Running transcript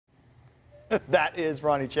That is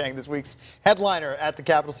Ronny Chieng, this week's headliner at the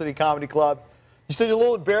Capital City Comedy Club. You said you're a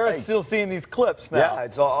little embarrassed still seeing these clips now. Yeah,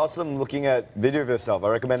 it's awesome looking at video of yourself. I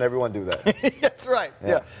recommend everyone do that. That's right.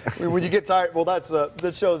 Yeah. When you get tired, well,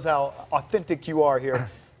 this shows how authentic you are here.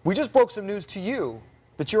 We just broke some news to you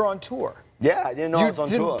that you're on tour. Yeah, I didn't know I was on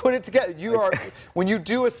tour. You didn't put it together. You are, when you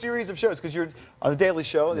do a series of shows, because you're on the Daily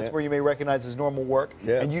Show, that's where you may recognize as normal work.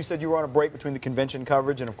 Yeah. And you said you were on a break between the convention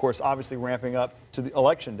coverage and, of course, obviously ramping up to the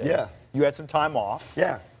election day. Yeah. You had some time off.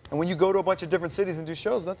 Yeah. And when you go to a bunch of different cities and do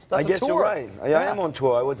shows, that's a tour. I guess you're right. I am on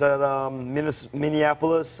tour. I was at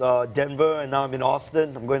Minneapolis, Denver, and now I'm in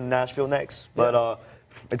Austin. I'm going to Nashville next. But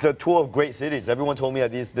it's a tour of great cities. Everyone told me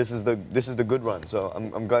that this is the good run. So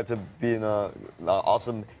I'm glad to be in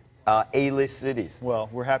awesome A-list cities. Well,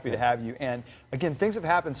 we're happy to have you. And again, things have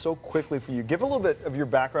happened so quickly for you. Give a little bit of your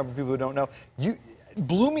background for people who don't know. It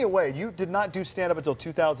blew me away. You did not do stand-up until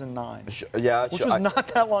 2009. Yeah, which was not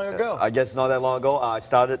that long ago. I guess not that long ago. I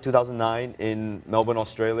started 2009 in Melbourne,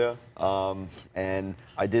 Australia, and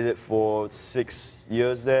I did it for 6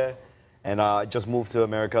 years there. And I just moved to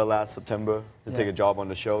America last September to take a job on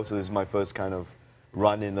the show. So this is my first kind of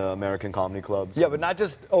run in the American comedy clubs. Yeah, but not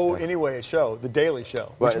just anyway a show, the Daily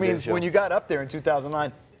Show, which means when you got up there in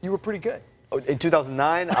 2009, you were pretty good. In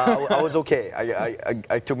 2009, I was okay.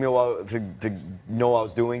 It took me a while to know what I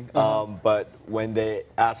was doing, but when they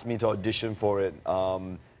asked me to audition for it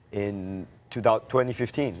in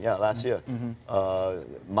 2015, last year,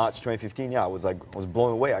 March 2015, I was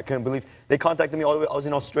blown away. I couldn't believe they contacted me all the way. I was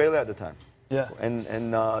in Australia at the time. Yeah. And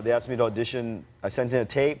they asked me to audition. I sent in a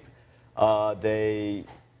tape. They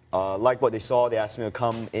liked what they saw. They asked me to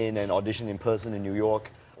come in and audition in person in New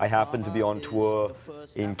York. I happened to be on tour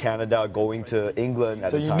in Canada, going to England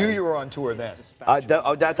at the time. So you knew you were on tour then?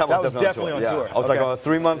 That time I was definitely on tour. I was like on a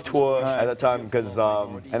 3-month tour at that time, because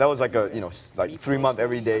and that was like a 3-month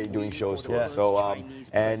every day doing shows tour. So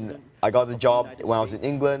and I got the job when I was in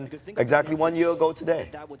England exactly 1 year ago today.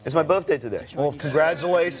 It's my birthday today. Well,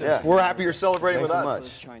 congratulations. Yeah. We're happy you're celebrating with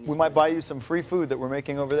us. So much. We might buy you some free food that we're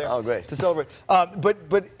making over there. Oh, great. To celebrate.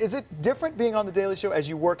 But is it different being on the Daily Show as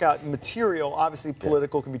you work out material? Obviously,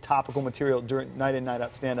 political can be topical material during night in, night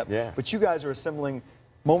out stand-up. Yeah. But you guys are assembling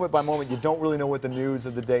moment by moment. You don't really know what the news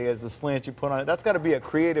of the day is, the slant you put on it. That's got to be a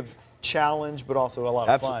creative challenge, but also a lot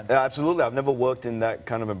of fun. Absolutely. I've never worked in that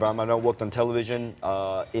kind of environment. I've never worked on television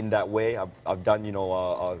in that way. I've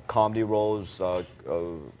done, comedy roles,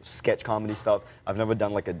 sketch comedy stuff. I've never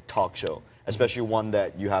done like a talk show, especially one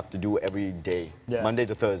that you have to do every day, Monday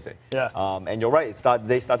to Thursday. Yeah. And you're right.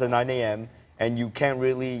 They start at 9 a.m. And you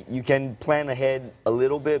can plan ahead a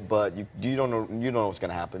little bit, but you don't know what's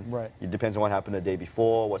gonna happen. Right. It depends on what happened the day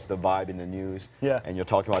before, what's the vibe in the news. Yeah. And you're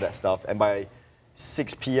talking about that stuff. And by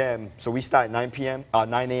 6 p.m., so we start at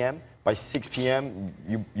 9 a.m. By 6 p.m.,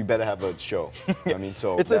 you better have a show. I mean,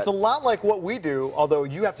 so it's a lot like what we do, although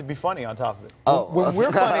you have to be funny on top of it. Oh. When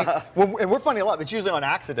we're funny, and we're funny a lot, but it's usually on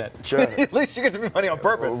accident. Sure. At least you get to be funny on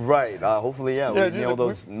purpose. Right. Hopefully, we nail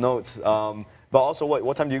those notes. But also,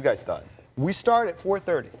 what time do you guys start? We start at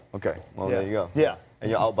 4:30. Okay, well, there you go. Yeah. And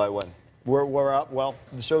you're out by when? We're out, well,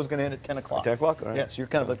 the show's going to end at 10 o'clock. 10 o'clock, all right. Yeah, so you're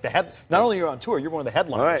kind of like the head, not only you're on tour, you're one of the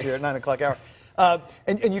headliners here at 9 o'clock hour.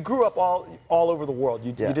 And you grew up all over the world.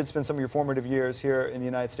 You did spend some of your formative years here in the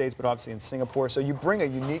United States, but obviously in Singapore. So you bring a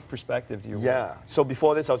unique perspective to your work. Yeah, so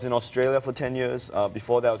before this, I was in Australia for 10 years.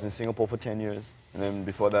 Before that, I was in Singapore for 10 years. And then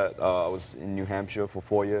before that, I was in New Hampshire for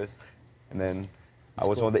 4 years. And then I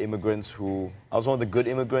was one of the immigrants I was one of the good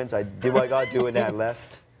immigrants. I did what I got to do and then I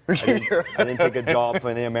left. I didn't take a job for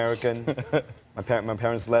any American. My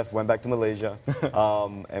parents left, went back to Malaysia.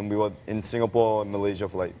 And we were in Singapore and Malaysia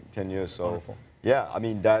for like 10 years. So. Wonderful. Yeah, I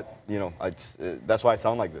mean that's why I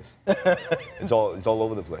sound like this. It's all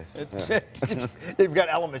over the place. You've got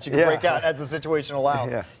elements you can break out as the situation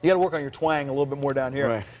allows. Yeah. You got to work on your twang a little bit more down here.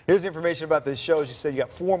 Right. Here's the information about the shows. You said you got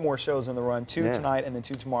 4 more shows in the run, 2 tonight and then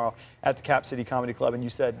 2 tomorrow at the Cap City Comedy Club. And you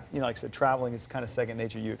said, like I said, traveling is kind of second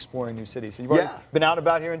nature. You exploring new cities. So you've already been out and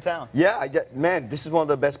about here in town. Yeah, man, this is one of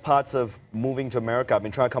the best parts of moving to America. I've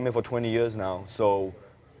been trying to come here for 20 years now. So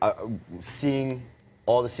seeing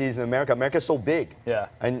all the cities in America. America's so big. Yeah.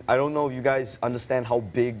 And I don't know if you guys understand how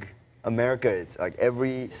big America is. Like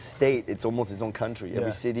every state, it's almost its own country.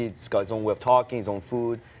 Every city, it's got its own way of talking, its own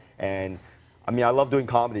food. And I mean, I love doing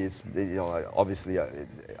comedy. It's, obviously,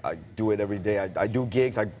 I do it every day. I do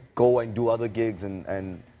gigs. I go and do other gigs,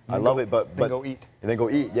 and I love it. But then go eat. And then go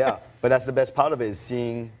eat. Yeah. But that's the best part of it is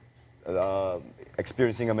seeing,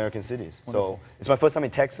 experiencing American cities. Wonderful. So it's my first time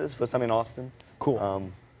in Texas, first time in Austin.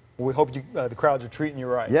 Cool. We hope the crowds are treating you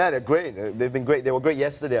right. Yeah, they're great. They've been great. They were great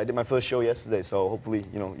yesterday. I did my first show yesterday, so hopefully,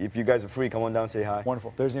 if you guys are free, come on down and say hi.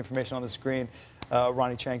 Wonderful. There's the information on the screen.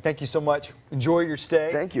 Ronny Chieng, thank you so much. Enjoy your stay.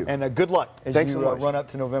 Thank you. And good luck as Thanks you so much. run up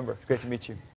to November. It's great to meet you.